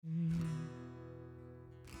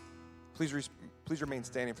Please, please remain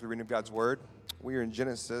standing for the reading of God's Word. We are in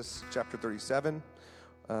Genesis chapter 37.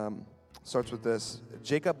 Starts with this.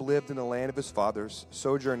 Jacob lived in the land of his fathers,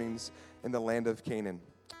 sojournings in the land of Canaan.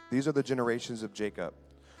 These are the generations of Jacob.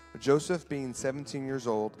 Joseph, being 17 years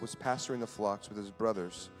old, was pasturing the flocks with his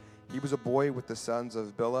brothers. He was a boy with the sons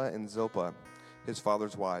of Bilhah and Zilpah, his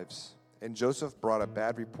father's wives. And Joseph brought a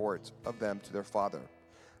bad report of them to their father.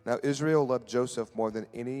 Now Israel loved Joseph more than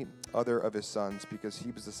any other of his sons, because he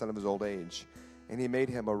was the son of his old age, and he made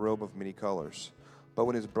him a robe of many colors. But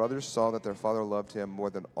when his brothers saw that their father loved him more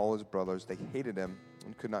than all his brothers, they hated him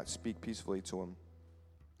and could not speak peacefully to him.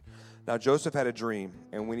 Now Joseph had a dream,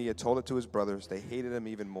 and when he had told it to his brothers, they hated him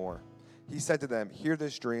even more. He said to them, "Hear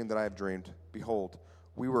this dream that I have dreamed. Behold,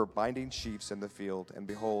 we were binding sheaves in the field, and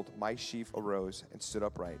behold, my sheaf arose and stood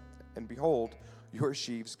upright. And behold, your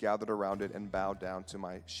sheaves gathered around it and bowed down to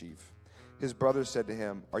my sheaf." His brothers said to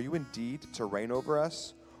him, "Are you indeed to reign over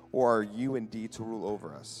us, or are you indeed to rule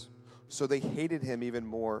over us?" So they hated him even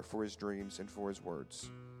more for his dreams and for his words.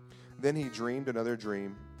 Then he dreamed another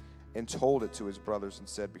dream and told it to his brothers and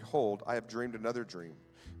said, "Behold, I have dreamed another dream.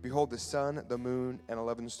 Behold, the sun, the moon, and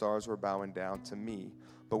 11 stars were bowing down to me."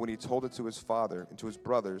 But when he told it to his father and to his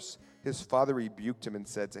brothers, his father rebuked him and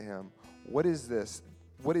said to him, What is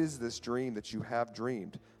this dream that you have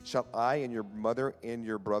dreamed? Shall I and your mother and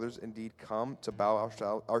your brothers indeed come to bow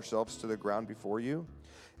ourselves to the ground before you?"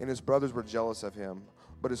 And his brothers were jealous of him,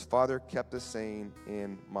 but his father kept the saying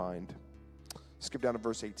in mind. Skip down to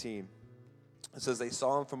verse 18. It says, "They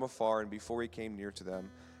saw him from afar, and before he came near to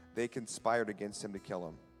them, they conspired against him to kill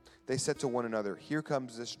him. They said to one another, 'Here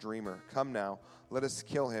comes this dreamer. Come now, let us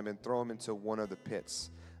kill him and throw him into one of the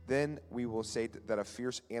pits. Then we will say that a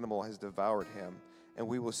fierce animal has devoured him, and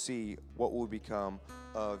we will see what will become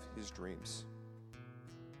of his dreams.'"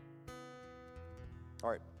 All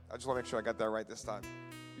right, I just want to make sure I got that right this time.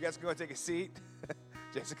 You guys can go and take a seat.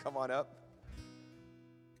 Jason, come on up.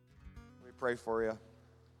 Let me pray for you.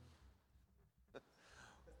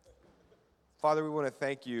 Father, we want to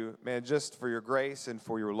thank you, man, just for your grace and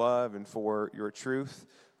for your love and for your truth.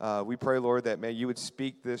 We pray, Lord, that, man, you would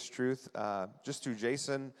speak this truth just through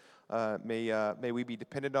Jason. May we be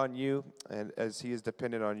dependent on you, and as he is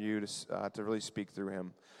dependent on you to really speak through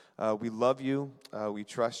him. We love you, we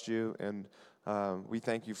trust you, and we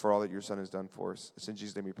thank you for all that your son has done for us. It's in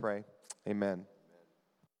Jesus' name we pray. Amen.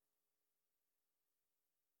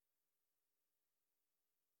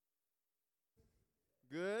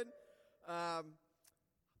 Good.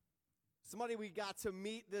 Somebody we got to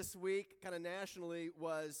meet this week, kind of nationally,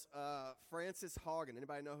 was Frances Haugen.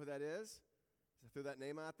 Anybody know who that is? I threw that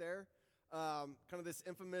name out there. Kind of this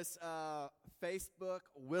infamous Facebook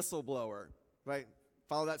whistleblower. Right?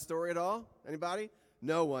 Follow that story at all? Anybody?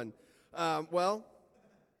 No one. Well,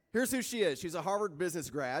 here's who she is. She's a Harvard business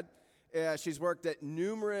grad. She's worked at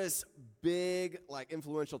numerous big,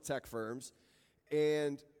 influential tech firms.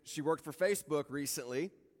 And she worked for Facebook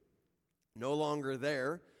recently. No longer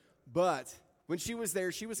there. But when she was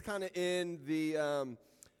there, she was kind of in the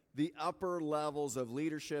upper levels of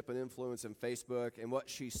leadership and influence in Facebook, and what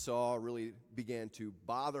she saw really began to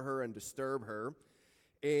bother her and disturb her.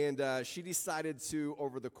 And she decided to,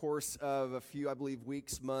 over the course of a few, I believe,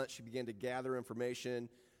 weeks, months, she began to gather information,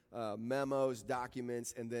 memos,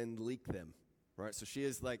 documents, and then leak them. Right? So she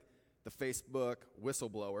is like the Facebook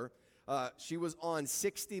whistleblower. She was on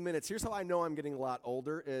 60 Minutes. Here's how I know I'm getting a lot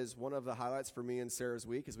older, is one of the highlights for me and Sarah's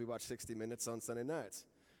week is we watch 60 Minutes on Sunday nights,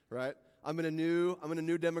 right? I'm in a new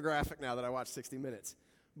demographic now that I watch 60 Minutes.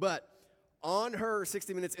 But on her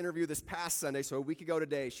 60 Minutes interview this past Sunday, so a week ago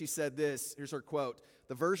today, she said this. Here's her quote: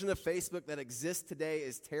 "The version of Facebook that exists today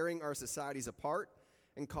is tearing our societies apart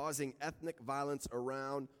and causing ethnic violence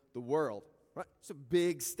around the world." Right? It's a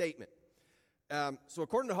big statement. So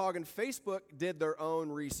according to Haugen, Facebook did their own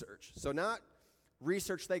research. So not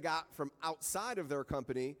research they got from outside of their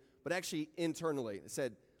company, but actually internally. They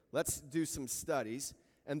said, let's do some studies.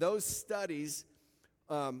 And those studies,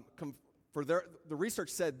 the research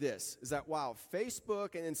said this, is that while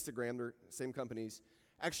Facebook and Instagram, they're same companies,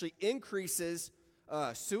 actually increases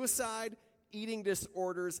suicide, eating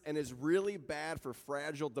disorders, and is really bad for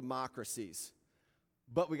fragile democracies.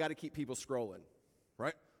 But we got to keep people scrolling,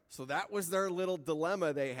 right? So that was their little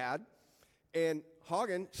dilemma they had. And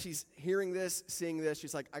Haugen, she's hearing this, seeing this.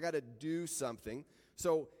 She's like, I got to do something.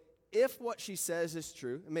 So if what she says is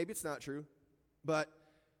true, and maybe it's not true, but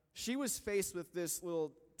she was faced with this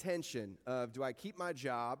little tension of, do I keep my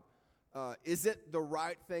job? Is it the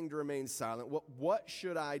right thing to remain silent? What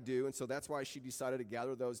should I do? And so that's why she decided to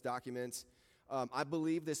gather those documents. I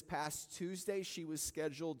believe this past Tuesday she was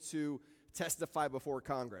scheduled to testify before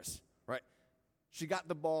Congress, right? she got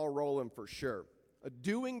the ball rolling for sure.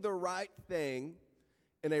 Doing the right thing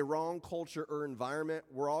in a wrong culture or environment,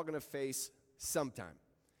 we're all going to face sometime.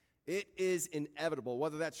 It is inevitable,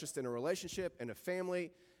 whether that's just in a relationship, in a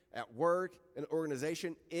family, at work, an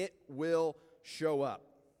organization, it will show up.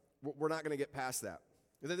 We're not going to get past that.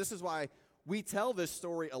 This is why we tell this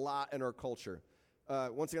story a lot in our culture.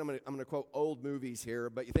 Once again, I'm going to quote old movies here,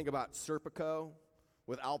 but you think about Serpico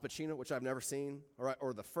with Al Pacino, which I've never seen, all right,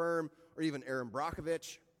 or The Firm, or even Aaron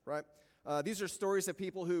Brockovich, right? These are stories of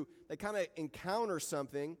people who, they kind of encounter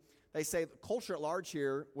something. They say the culture at large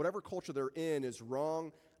here, whatever culture they're in, is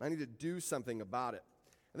wrong, and I need to do something about it.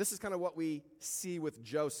 And this is kind of what we see with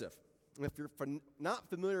Joseph. And if you're not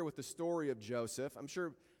familiar with the story of Joseph, I'm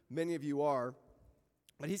sure many of you are,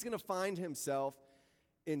 but he's going to find himself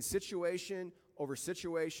in situation over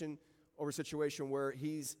situation over situation where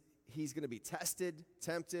he's going to be tested,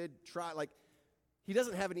 tempted, tried. Like, he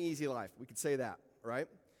doesn't have an easy life. We could say that, right?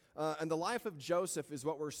 And the life of Joseph is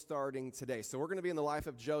what we're starting today. So we're going to be in the life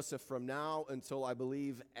of Joseph from now until, I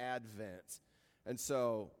believe, Advent. And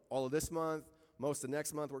so all of this month, most of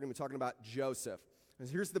next month, we're going to be talking about Joseph. And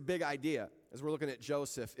here's the big idea as we're looking at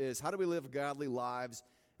Joseph is, how do we live godly lives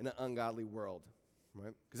in an ungodly world,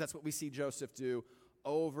 right? Because that's what we see Joseph do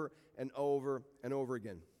over and over and over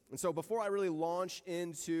again. And so before I really launch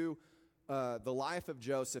into the life of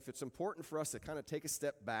Joseph, it's important for us to kind of take a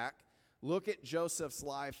step back, look at Joseph's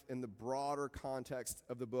life in the broader context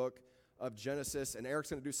of the book of Genesis. And Eric's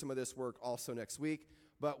going to do some of this work also next week.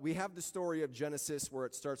 But we have the story of Genesis where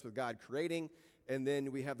it starts with God creating, and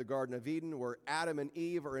then we have the Garden of Eden where Adam and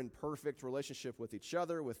Eve are in perfect relationship with each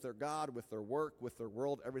other, with their God, with their work, with their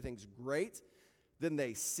world. Everything's great. Then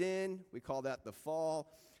they sin. We call that the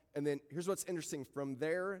fall. And then here's what's interesting. From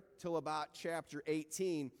there till about chapter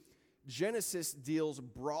 18, Genesis deals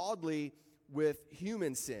broadly with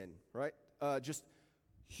human sin, right? Just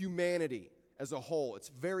humanity as a whole. It's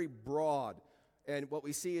very broad. And what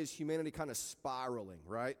we see is humanity kind of spiraling,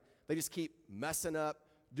 right? They just keep messing up,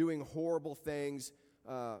 doing horrible things.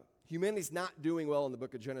 Humanity's not doing well in the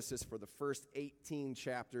book of Genesis for the first 18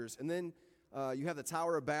 chapters. And then you have the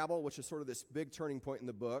Tower of Babel, which is sort of this big turning point in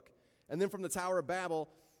the book. And then from the Tower of Babel,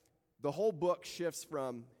 the whole book shifts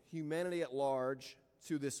from humanity at large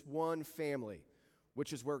to this one family,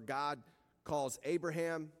 which is where God calls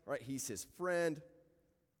Abraham, right? He's his friend,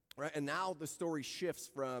 right? And now the story shifts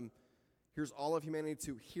from here's all of humanity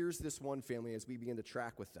to here's this one family as we begin to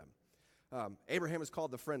track with them. Abraham is called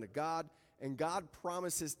the friend of God, and God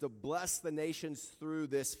promises to bless the nations through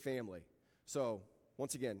this family. So,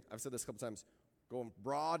 once again, I've said this a couple times, going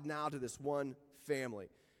broad now to this one family.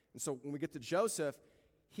 And so when we get to Joseph,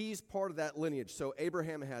 he's part of that lineage. So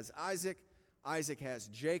Abraham has Isaac, Isaac has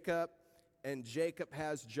Jacob, and Jacob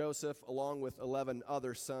has Joseph along with 11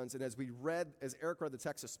 other sons. And as Eric read the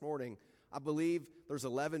text this morning, I believe there's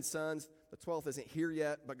 11 sons. The 12th isn't here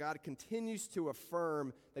yet, but God continues to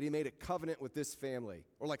affirm that he made a covenant with this family,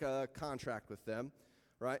 or like a contract with them,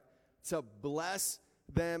 right? To bless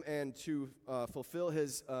them and to fulfill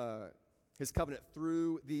his covenant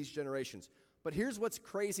through these generations. But here's what's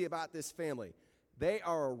crazy about this family. They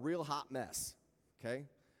are a real hot mess, okay?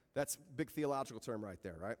 That's a big theological term right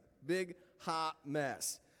there, right? Big, hot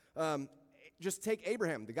mess. Just take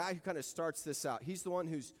Abraham, the guy who kind of starts this out. He's the one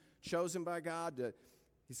who's chosen by God.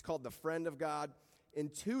 He's called the friend of God. In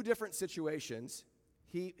two different situations,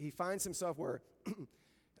 he finds himself where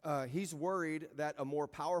he's worried that a more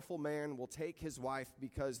powerful man will take his wife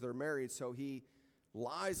because they're married, so he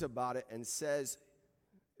lies about it and says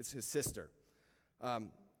it's his sister.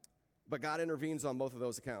 But God intervenes on both of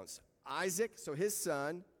those accounts. Isaac, so his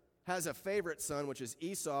son, has a favorite son, which is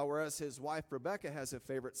Esau, whereas his wife Rebekah has a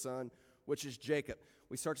favorite son, which is Jacob.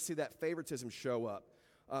 We start to see that favoritism show up.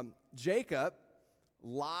 Jacob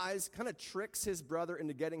lies, kind of tricks his brother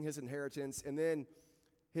into getting his inheritance, and then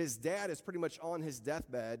his dad is pretty much on his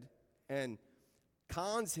deathbed and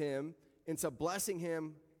cons him into blessing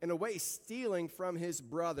him, in a way stealing from his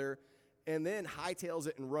brother, and then hightails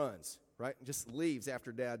it and runs, right? And just leaves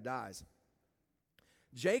after dad dies.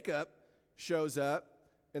 Jacob shows up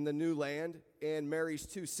in the new land and marries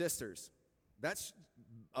two sisters. That's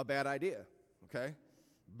a bad idea, okay?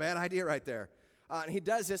 Bad idea right there. And he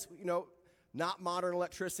does this, not modern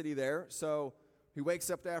electricity there. So he wakes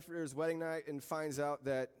up after his wedding night and finds out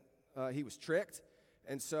that he was tricked.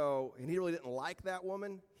 And he really didn't like that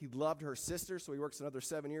woman. He loved her sister, so he works another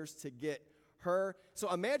 7 years to get her. So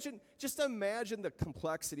just imagine the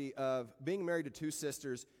complexity of being married to two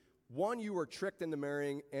sisters, one you were tricked into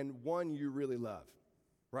marrying and one you really love,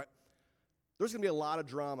 right? There's going to be a lot of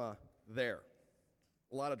drama there,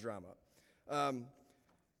 a lot of drama.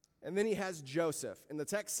 And then he has Joseph. And the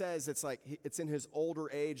text says it's in his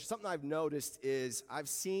older age. Something I've noticed is I've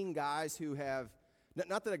seen guys who have,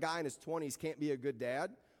 not that a guy in his 20s can't be a good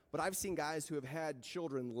dad, but I've seen guys who have had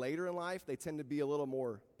children later in life. They tend to be a little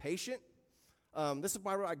more patient. This is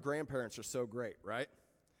why grandparents are so great, right?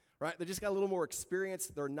 Right? They just got a little more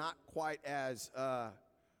experience. They're not quite as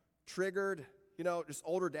triggered. Just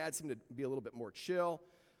older dads seem to be a little bit more chill.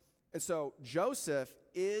 And so Joseph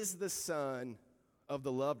is the son of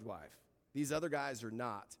the loved wife. These other guys are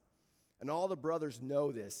not. And all the brothers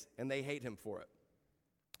know this, and they hate him for it.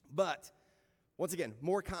 But, once again,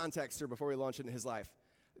 more context here before we launch into his life.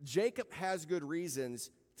 Jacob has good reasons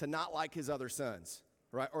to not like his other sons,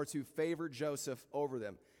 right, or to favor Joseph over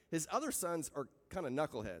them. His other sons are kind of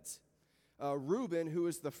knuckleheads. Reuben, who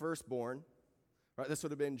is the firstborn, right, this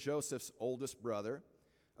would have been Joseph's oldest brother.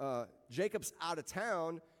 Jacob's out of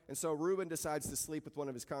town, and so Reuben decides to sleep with one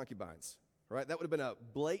of his concubines. Right? That would have been a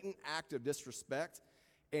blatant act of disrespect.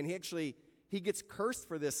 And he gets cursed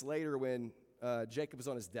for this later when Jacob is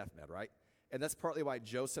on his deathbed, right? And that's partly why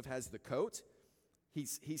Joseph has the coat.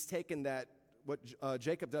 He's taken that, what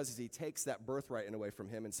Jacob does is he takes that birthright in away from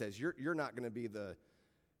him and says, you're not going to be the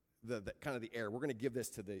kind of the heir. We're going to give this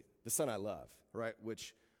to the son I love, right?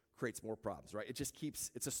 Which creates more problems, right?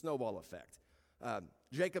 It's a snowball effect.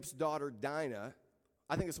 Jacob's daughter, Dinah,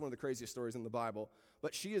 I think it's one of the craziest stories in the Bible,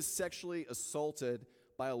 but she is sexually assaulted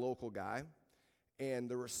by a local guy, and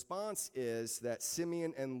the response is that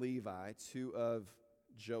Simeon and Levi, two of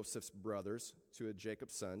Joseph's brothers, two of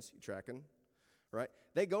Jacob's sons, you tracking, right?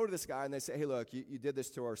 They go to this guy and they say, hey, look, you did this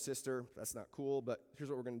to our sister. That's not cool, but here's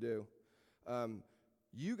what we're going to do.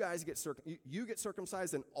 You guys get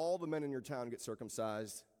circumcised, and all the men in your town get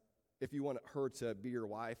circumcised if you want her to be your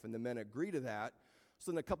wife, and the men agree to that.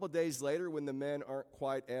 So then a couple of days later, when the men aren't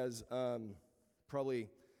quite as probably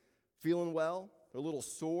feeling well, they're a little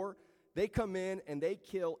sore, they come in and they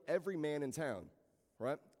kill every man in town,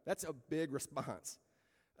 right? That's a big response.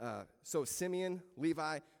 So Simeon,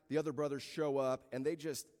 Levi, the other brothers show up, and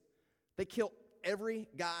they kill every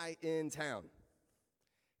guy in town.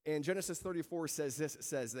 And Genesis 34 says this, it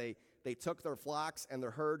says they took their flocks and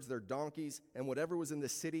their herds, their donkeys, and whatever was in the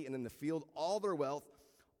city and in the field, all their wealth,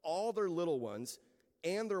 all their little ones,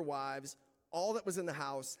 and their wives, all that was in the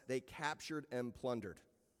house, they captured and plundered.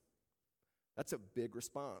 That's a big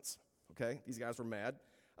response, okay? These guys were mad.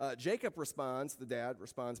 Jacob responds, the dad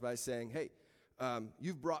responds by saying, hey,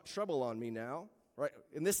 you've brought trouble on me now, right?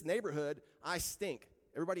 In this neighborhood, I stink.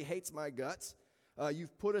 Everybody hates my guts.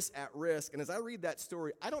 You've put us at risk. And as I read that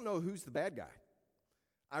story, I don't know who's the bad guy.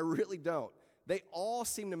 I really don't. They all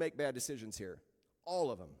seem to make bad decisions here,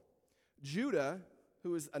 all of them. Judah,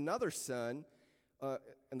 who is another son,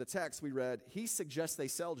 in the text we read, he suggests they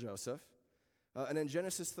sell Joseph. And in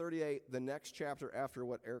Genesis 38, the next chapter after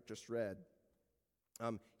what Eric just read,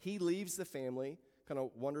 he leaves the family, kind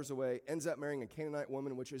of wanders away, ends up marrying a Canaanite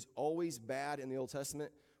woman, which is always bad in the Old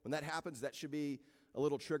Testament. When that happens, that should be a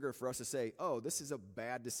little trigger for us to say, oh, this is a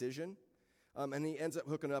bad decision. And he ends up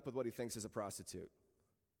hooking up with what he thinks is a prostitute.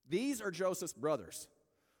 These are Joseph's brothers,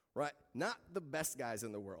 right? Not the best guys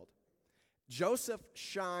in the world. Joseph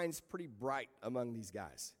shines pretty bright among these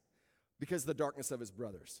guys because of the darkness of his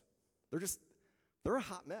brothers. They're a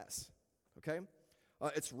hot mess, okay?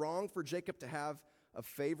 It's wrong for Jacob to have a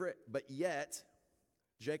favorite, but yet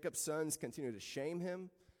Jacob's sons continue to shame him,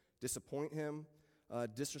 disappoint him,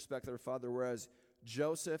 disrespect their father, whereas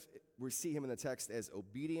Joseph, we see him in the text as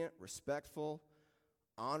obedient, respectful,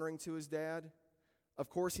 honoring to his dad. Of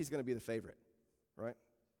course he's going to be the favorite, right?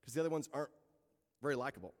 Because the other ones aren't very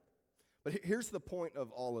likable. But here's the point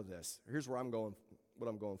of all of this. Here's where what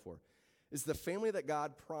I'm going for. Is the family that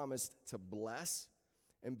God promised to bless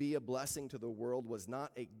and be a blessing to the world was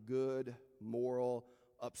not a good, moral,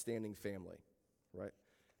 upstanding family, right?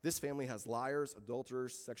 This family has liars,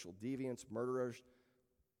 adulterers, sexual deviants, murderers.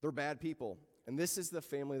 They're bad people. And this is the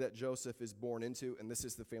family that Joseph is born into, and this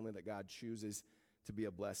is the family that God chooses to be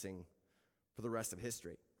a blessing for the rest of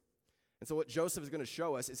history. And so what Joseph is going to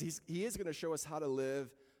show us is he is going to show us how to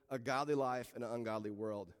live a godly life in an ungodly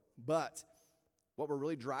world. But what we're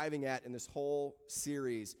really driving at in this whole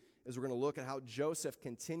series is we're going to look at how Joseph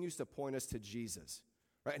continues to point us to Jesus,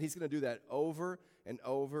 right? And he's going to do that over and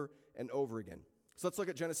over and over again. So let's look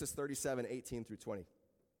at Genesis 37, 18 through 20. It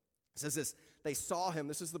says this, they saw him,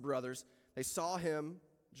 this is the brothers, they saw him,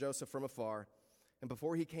 Joseph, from afar, and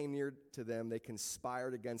before he came near to them, they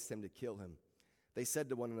conspired against him to kill him. They said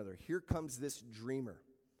to one another, here comes this dreamer.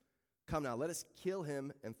 Come now, let us kill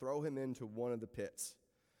him and throw him into one of the pits.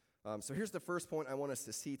 So here's the first point I want us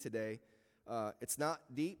to see today. It's not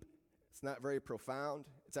deep. It's not very profound.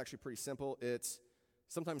 It's actually pretty simple. It's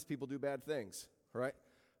Sometimes people do bad things, right?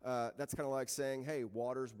 That's kind of like saying, hey,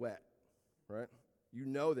 water's wet, right? You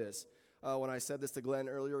know this. When I said this to Glenn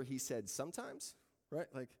earlier, he said sometimes, right?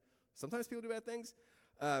 Like sometimes people do bad things.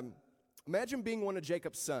 Imagine being one of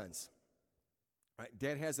Jacob's sons, right?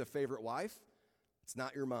 Dad has a favorite wife. It's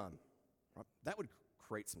not your mom. Right? That would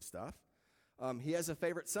create some stuff. He has a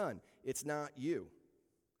favorite son. It's not you,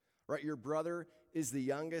 right? Your brother is the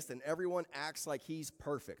youngest, and everyone acts like he's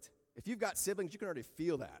perfect. If you've got siblings, you can already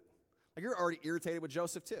feel that. Like you're already irritated with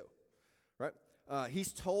Joseph too, right?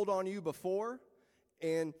 He's told on you before,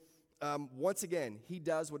 and once again, he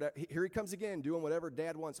does whatever. Here he comes again, doing whatever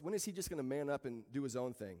Dad wants. When is he just going to man up and do his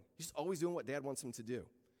own thing? He's always doing what Dad wants him to do.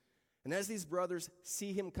 And as these brothers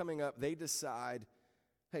see him coming up, they decide,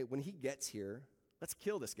 hey, when he gets here, let's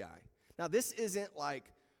kill this guy. Now, this isn't like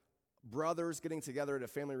brothers getting together at a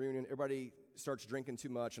family reunion, everybody starts drinking too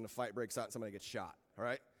much, and a fight breaks out and somebody gets shot, all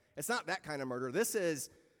right? It's not that kind of murder. This is,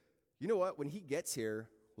 you know what, when he gets here,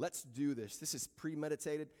 let's do this. This is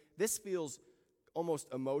premeditated. This feels almost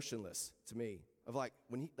emotionless to me, of like,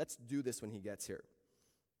 let's do this when he gets here.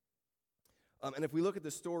 And if we look at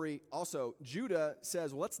the story also, Judah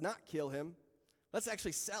says, well, let's not kill him. Let's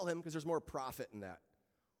actually sell him because there's more profit in that.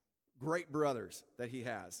 Great brothers that he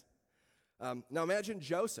has. Now imagine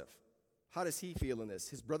Joseph. How does he feel in this?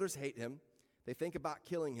 His brothers hate him. They think about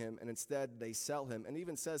killing him, and instead they sell him. And it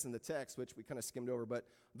even says in the text, which we kind of skimmed over, but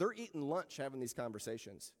they're eating lunch having these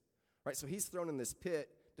conversations. Right? So he's thrown in this pit,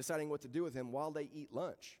 deciding what to do with him while they eat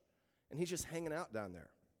lunch. And he's just hanging out down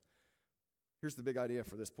there. Here's the big idea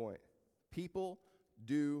for this point. People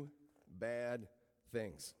do bad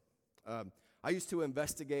things. I used to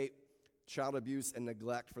investigate child abuse and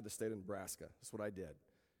neglect for the state of Nebraska. That's what I did.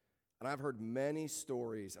 And I've heard many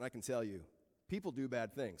stories, and I can tell you, people do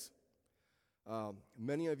bad things.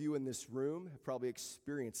 Many of you in this room have probably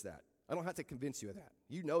experienced that. I don't have to convince you of that.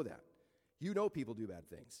 You know that. You know people do bad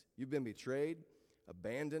things. You've been betrayed,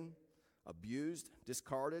 abandoned, abused,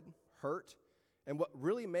 discarded, hurt. And what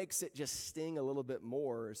really makes it just sting a little bit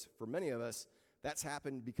more is, for many of us, that's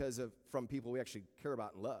happened from people we actually care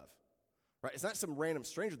about and love. Right? It's not some random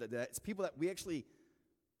stranger that did that. It's people that we actually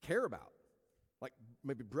care about. Like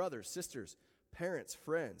maybe brothers, sisters, parents,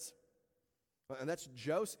 friends. And that's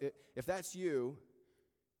Joseph. If that's you,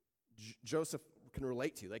 Joseph can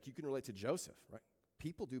relate to you. Like you can relate to Joseph, right?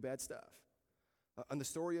 People do bad stuff. And the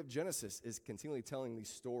story of Genesis is continually telling these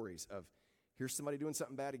stories of here's somebody doing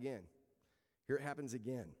something bad again. Here it happens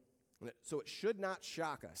again. So it should not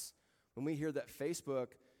shock us when we hear that Facebook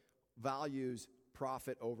values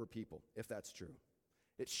profit over people, if that's true.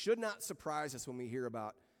 It should not surprise us when we hear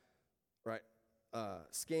about, right,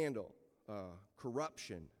 scandal,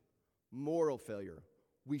 corruption, moral failure.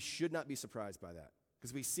 We should not be surprised by that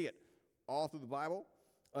because we see it all through the Bible.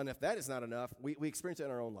 And if that is not enough, we experience it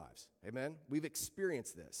in our own lives. Amen? We've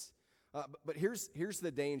experienced this. But here's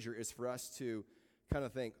the danger is for us to kind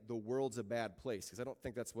of think the world's a bad place because I don't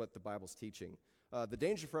think that's what the Bible's teaching. The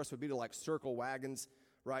danger for us would be to like circle wagons,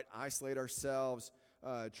 right? Isolate ourselves,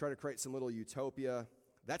 try to create some little utopia.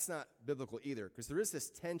 That's not biblical either because there is this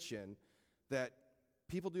tension that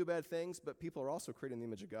people do bad things, but people are also creating the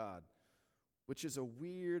image of God, which is a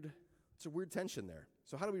weird tension there.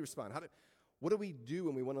 So how do we respond? What do we do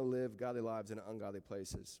when we want to live godly lives in ungodly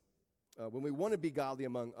places? When we want to be godly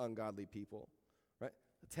among ungodly people, right?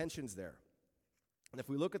 The tension's there. And if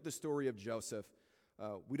we look at the story of Joseph,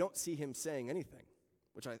 we don't see him saying anything,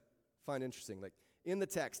 which I find interesting. Like in the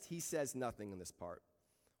text, he says nothing in this part,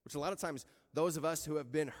 which a lot of times those of us who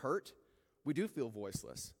have been hurt, we do feel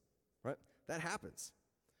voiceless, right? That happens.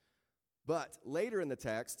 But later in the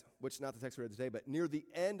text, which not the text we read today, but near the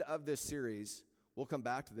end of this series, we'll come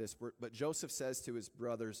back to this, but Joseph says to his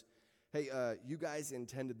brothers, hey, you guys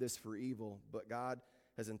intended this for evil, but God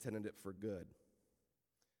has intended it for good.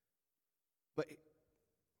 But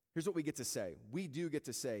here's what we get to say. We do get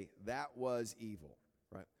to say that was evil,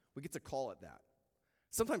 right? We get to call it that.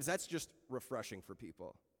 Sometimes that's just refreshing for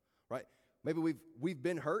people, right? Maybe we've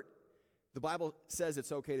been hurt. The Bible says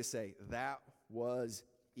it's okay to say that was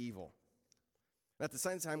evil. And at the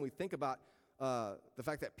same time, we think about the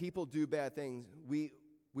fact that people do bad things. We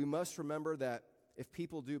must remember that if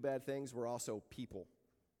people do bad things, we're also people,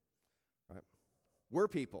 right? We're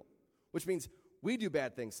people, which means we do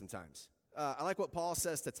bad things sometimes. I like what Paul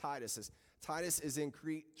says to Titus. Titus is in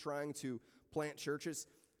Crete trying to plant churches.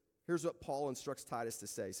 Here's what Paul instructs Titus to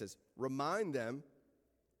say. He says, remind them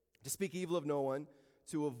to speak evil of no one,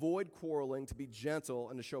 to avoid quarreling, to be gentle,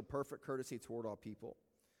 and to show perfect courtesy toward all people.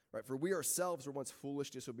 Right? For we ourselves were once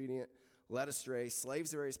foolish, disobedient, led astray,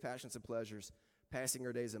 slaves to various passions and pleasures, passing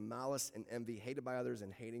our days in malice and envy, hated by others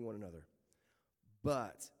and hating one another.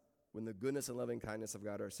 But when the goodness and loving kindness of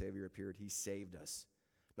God our Savior appeared, he saved us,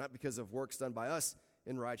 not because of works done by us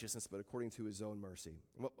in righteousness, but according to his own mercy.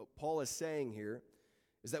 And what Paul is saying here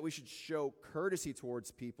is that we should show courtesy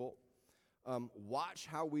towards people, watch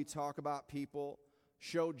how we talk about people,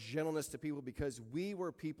 show gentleness to people, because we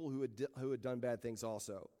were people who had done bad things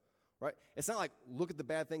also, right? It's not like, look at the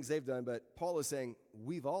bad things they've done, but Paul is saying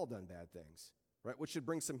we've all done bad things, right? Which should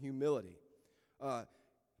bring some humility.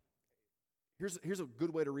 Here's a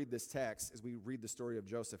good way to read this text as we read the story of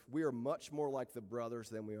Joseph. We are much more like the brothers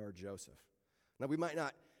than we are Joseph. Now, we might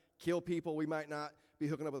not kill people, we might not be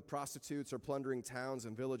hooking up with prostitutes or plundering towns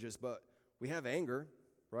and villages, but we have anger,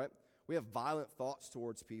 right? We have violent thoughts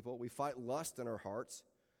towards people. We fight lust in our hearts,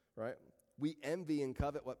 right? We envy and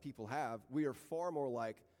covet what people have. We are far more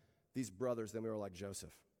like these brothers than we are like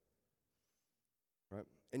Joseph, right?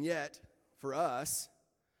 And yet, for us,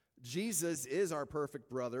 Jesus is our perfect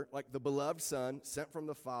brother, like the beloved son sent from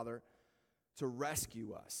the Father to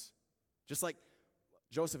rescue us. Just like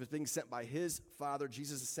Joseph is being sent by his father,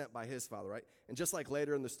 Jesus is sent by his father, right? And just like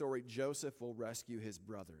later in the story, Joseph will rescue his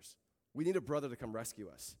brothers. We need a brother to come rescue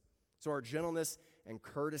us. So our gentleness and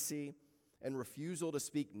courtesy and refusal to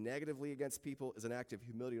speak negatively against people is an act of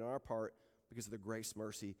humility on our part because of the grace,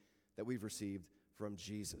 mercy that we've received from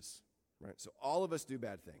Jesus, right? So all of us do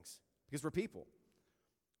bad things because we're people,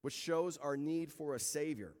 which shows our need for a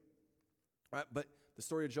Savior, right? But the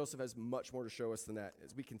story of Joseph has much more to show us than that.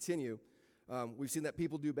 As we continue, we've seen that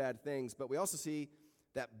people do bad things, but we also see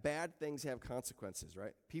that bad things have consequences,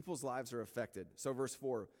 right? People's lives are affected. So verse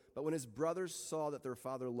 4, but when his brothers saw that their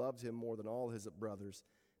father loved him more than all his brothers,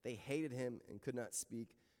 they hated him and could not speak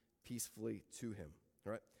peacefully to him,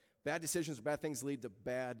 all right? Bad decisions or bad things lead to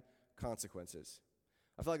bad consequences.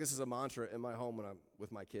 I feel like this is a mantra in my home when I'm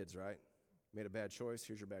with my kids, right? Made a bad choice,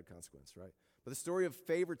 here's your bad consequence, right? But the story of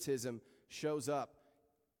favoritism shows up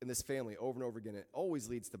in this family over and over again. It always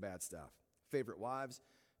leads to bad stuff. Favorite wives,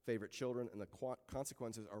 favorite children, and the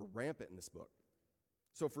consequences are rampant in this book.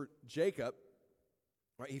 So for Jacob,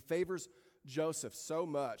 right, he favors Joseph so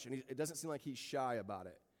much, and it doesn't seem like he's shy about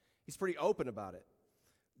it. He's pretty open about it,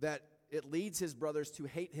 that it leads his brothers to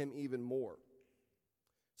hate him even more.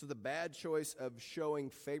 So the bad choice of showing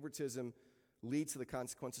favoritism leads to the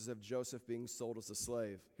consequences of Joseph being sold as a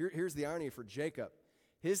slave. Here's the irony for Jacob.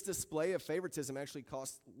 His display of favoritism actually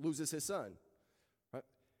loses his son. Right?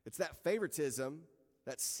 It's that favoritism,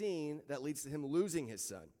 that scene, that leads to him losing his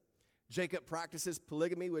son. Jacob practices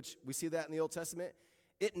polygamy, which we see that in the Old Testament.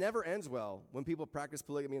 It never ends well when people practice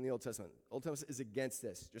polygamy in the Old Testament. Old Testament is against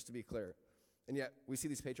this, just to be clear. And yet, we see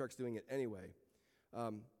these patriarchs doing it anyway.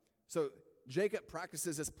 So Jacob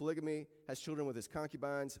practices this polygamy, has children with his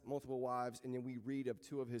concubines, multiple wives, and then we read of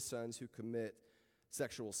two of his sons who commit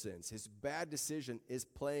sexual sins. His bad decision is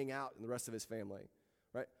playing out in the rest of his family,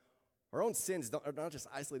 right? Our own sins are not just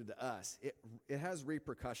isolated to us. It has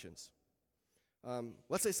repercussions.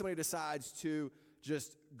 Let's say somebody decides to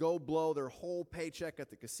just go blow their whole paycheck at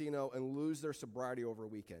the casino and lose their sobriety over a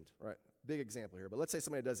weekend, right? Big example here, but let's say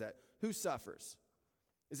somebody does that. Who suffers?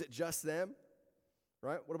 Is it just them?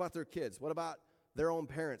 Right? What about their kids? What about their own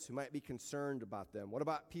parents who might be concerned about them? What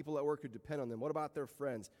about people at work who depend on them? What about their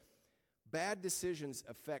friends? Bad decisions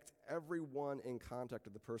affect everyone in contact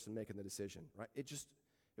with the person making the decision, right? It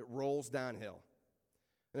rolls downhill.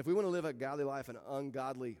 And if we want to live a godly life in an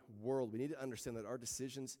ungodly world, we need to understand that our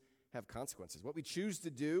decisions have consequences. What we choose to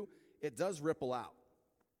do, it does ripple out,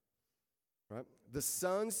 right? The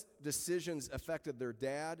sons' decisions affected their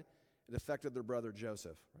dad. It affected their brother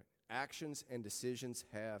Joseph, right? Actions and decisions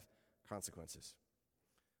have consequences.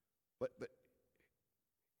 But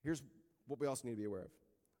here's what we also need to be aware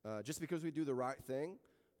of. Just because we do the right thing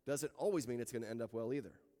doesn't always mean it's going to end up well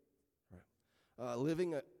either. Right?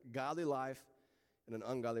 Living a godly life in an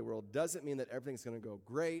ungodly world doesn't mean that everything's going to go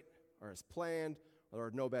great or as planned or there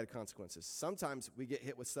are no bad consequences. Sometimes we get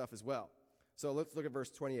hit with stuff as well. So let's look at verse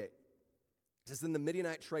 28. It says, then the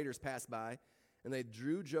Midianite traders passed by, and they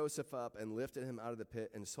drew Joseph up and lifted him out of the pit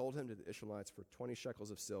and sold him to the Ishmaelites for 20 shekels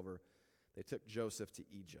of silver. They took Joseph to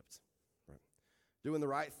Egypt. Right. Doing the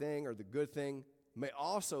right thing or the good thing may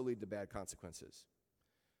also lead to bad consequences.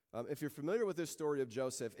 If you're familiar with this story of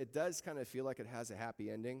Joseph, it does kind of feel like it has a happy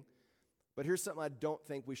ending. But here's something I don't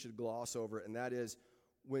think we should gloss over, and that is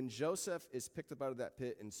when Joseph is picked up out of that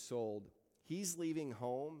pit and sold, he's leaving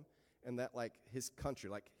home and that like his country,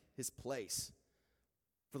 like his place,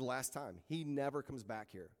 for the last time. He never comes back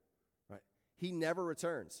here, right? He never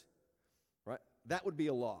returns, right? That would be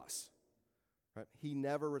a loss, right? He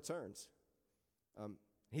never returns.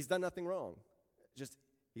 He's done nothing wrong. Just,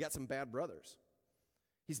 he got some bad brothers.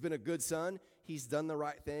 He's been a good son. He's done the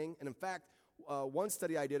right thing. And in fact, one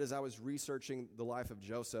study I did as I was researching the life of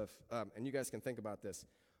Joseph, and you guys can think about this,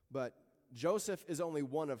 but Joseph is only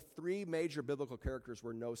one of 3 major biblical characters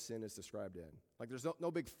where no sin is described in. Like, there's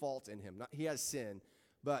no big fault in him. He has sin,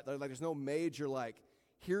 but like there's no major, like,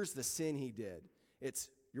 here's the sin he did. It's,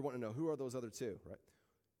 you want to know, who are those other 2, right?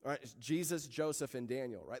 All right, it's Jesus, Joseph, and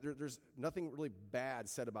Daniel, right? There's nothing really bad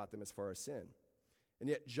said about them as far as sin. And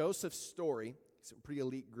yet Joseph's story, it's a pretty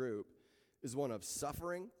elite group, is one of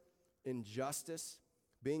suffering, injustice,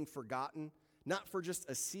 being forgotten, not for just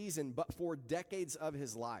a season, but for decades of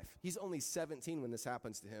his life. He's only 17 when this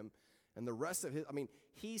happens to him, and the rest of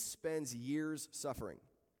he spends years suffering.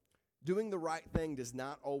 Doing the right thing does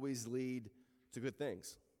not always lead to good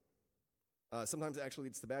things. Sometimes it actually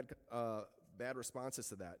leads to bad responses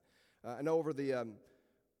to that. I know over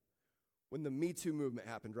when the Me Too movement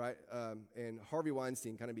happened, right, and Harvey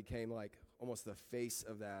Weinstein kind of became like almost the face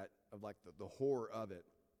of that, of like the horror of it.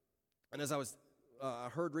 And as I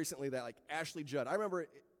heard recently that like Ashley Judd, I remember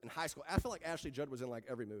in high school, I feel like Ashley Judd was in like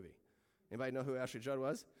every movie. Anybody know who Ashley Judd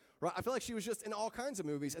was? Right, I feel like she was just in all kinds of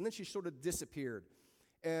movies, and then she sort of disappeared.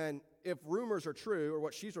 And if rumors are true, or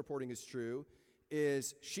what she's reporting is true,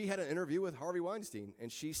 is she had an interview with Harvey Weinstein,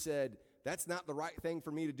 and she said, that's not the right thing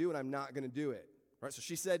for me to do, and I'm not going to do it. Right, so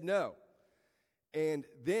she said no. And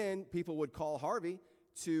then people would call Harvey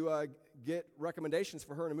to get recommendations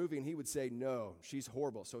for her in a movie, and he would say, no, she's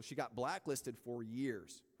horrible. So she got blacklisted for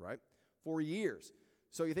years, right? For years.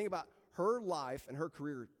 So you think about her life and her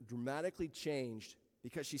career dramatically changed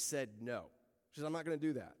because she said no. She said, I'm not going to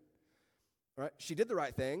do that. All right? She did the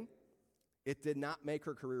right thing. It did not make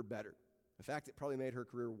her career better. In fact, it probably made her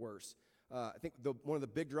career worse. I think one of the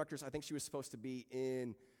big directors, I think she was supposed to be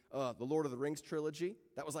in the Lord of the Rings trilogy.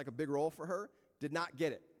 That was like a big role for her. Did not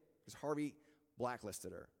get it because Harvey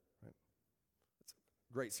blacklisted her. Right? It's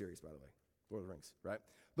a great series, by the way, Lord of the Rings, right?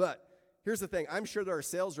 But here's the thing. I'm sure there are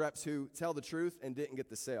sales reps who tell the truth and didn't get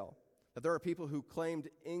the sale. That there are people who claimed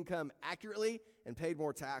income accurately and paid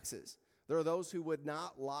more taxes. There are those who would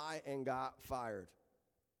not lie and got fired.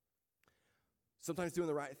 Sometimes doing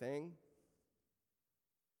the right thing,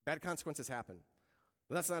 bad consequences happen.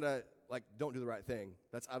 But that's not don't do the right thing.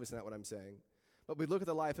 That's obviously not what I'm saying. But we look at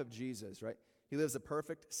the life of Jesus, right? He lives a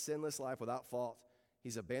perfect, sinless life without fault.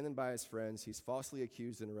 He's abandoned by his friends. He's falsely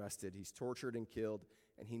accused and arrested. He's tortured and killed,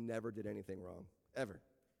 and he never did anything wrong, ever.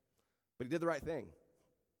 But he did the right thing.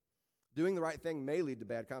 Doing the right thing may lead to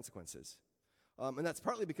bad consequences. And that's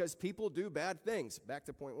partly because people do bad things, back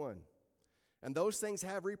to point 1. And those things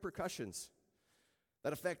have repercussions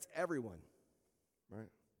that affect everyone, right?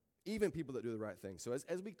 Even people that do the right thing. So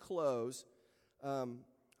as we close,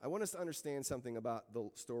 I want us to understand something about the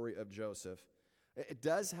story of Joseph. It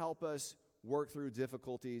does help us work through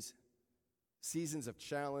difficulties, seasons of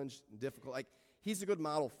challenge, difficult. Like, he's a good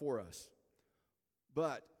model for us.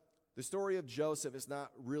 But the story of Joseph is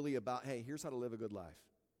not really about, hey, here's how to live a good life.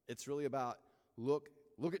 It's really about, look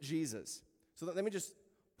at Jesus. So let me just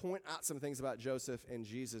point out some things about Joseph and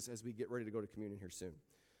Jesus as we get ready to go to communion here soon.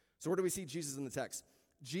 So where do we see Jesus in the text?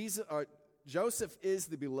 Joseph is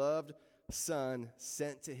the beloved son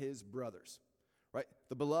sent to his brothers, right?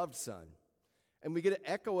 The beloved son. And we get an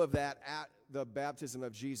echo of that at the baptism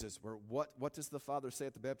of Jesus, where what does the Father say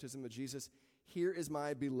at the baptism of Jesus? Here is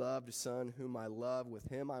my beloved son whom I love. With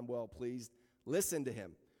him I'm well pleased. Listen to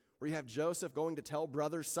him. Where you have Joseph going to tell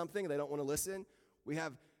brothers something, they don't want to listen.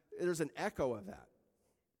 There's an echo of that.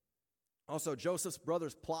 Also, Joseph's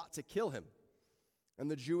brothers plot to kill him. And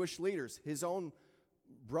the Jewish leaders, his own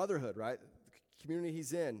brotherhood, right? The community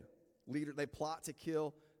he's in, they plot to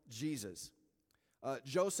kill Jesus.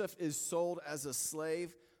 Joseph is sold as a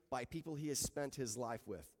slave by people he has spent his life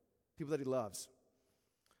with, people that he loves.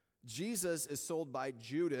 Jesus is sold by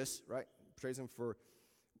Judas, right? Praise him for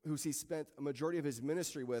who he spent a majority of his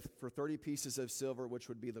ministry with for 30 pieces of silver, which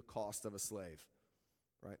would be the cost of a slave,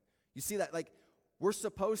 right? You see that? Like, we're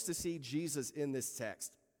supposed to see Jesus in this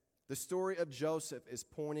text. The story of Joseph is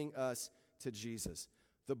pointing us to Jesus,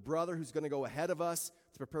 the brother who's going to go ahead of us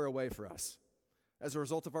to prepare a way for us as a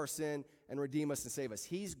result of our sin and redeem us and save us.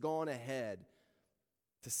 He's gone ahead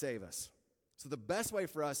to save us. So the best way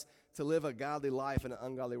for us to live a godly life in an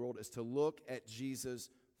ungodly world is to look at Jesus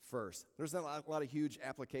first. There's not a lot of huge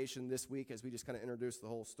application this week as we just kind of introduce the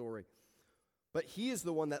whole story. But he is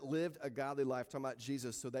the one that lived a godly life, talking about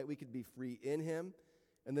Jesus, so that we could be free in him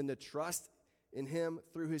and then to trust in him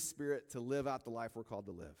through his Spirit to live out the life we're called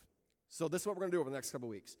to live. So this is what we're going to do over the next couple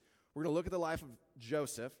of weeks. We're going to look at the life of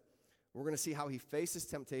Joseph. We're going to see how he faces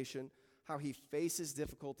temptation, how he faces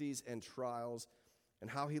difficulties and trials, and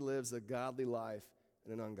how he lives a godly life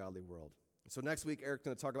in an ungodly world. So next week, Eric's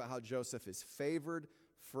going to talk about how Joseph is favored,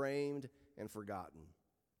 framed, and forgotten.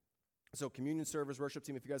 So communion servers, worship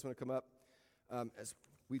team, if you guys want to come up as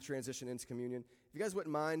we transition into communion. If you guys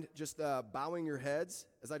wouldn't mind just bowing your heads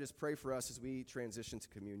as I just pray for us as we transition to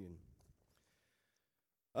communion.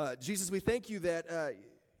 Jesus, we thank you that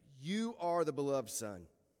you are the beloved Son,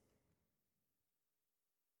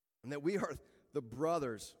 and that we are the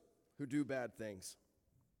brothers who do bad things.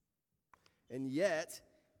 And yet,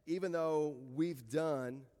 even though we've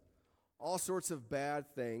done all sorts of bad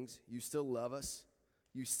things, you still love us.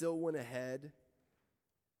 You still went ahead.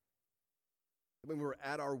 When we're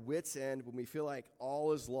at our wits' end, when we feel like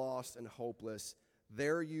all is lost and hopeless,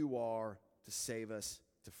 there you are to save us,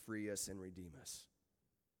 to free us, and redeem us.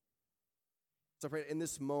 So I pray in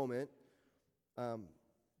this moment,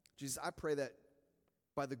 Jesus, I pray that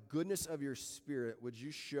by the goodness of your Spirit, would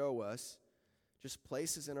you show us just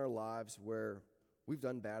places in our lives where we've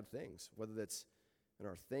done bad things, whether that's in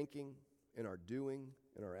our thinking, in our doing,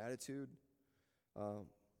 in our attitude.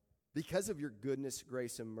 Because of your goodness,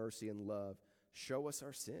 grace, and mercy and love, show us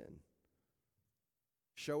our sin.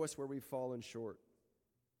 Show us where we've fallen short.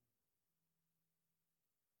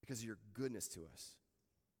 Because of your goodness to us.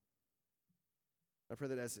 I pray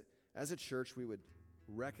that as a church, we would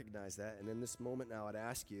recognize that. And in this moment now, I'd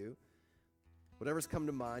ask you, whatever's come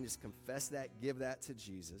to mind, just confess that, give that to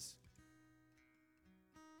Jesus.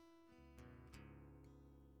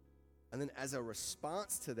 And then as a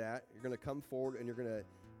response to that, you're going to come forward and you're going to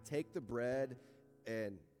take the bread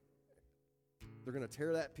and they're going to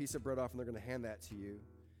tear that piece of bread off and they're going to hand that to you.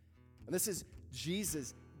 And this is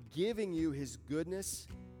Jesus giving you his goodness,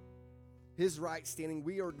 his right standing.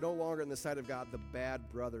 We are no longer in the sight of God the bad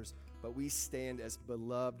brothers, but we stand as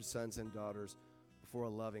beloved sons and daughters before a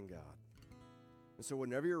loving God. And so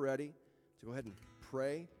whenever you're ready to go ahead and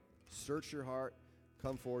pray, search your heart,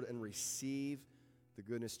 come forward and receive the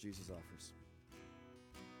goodness Jesus offers.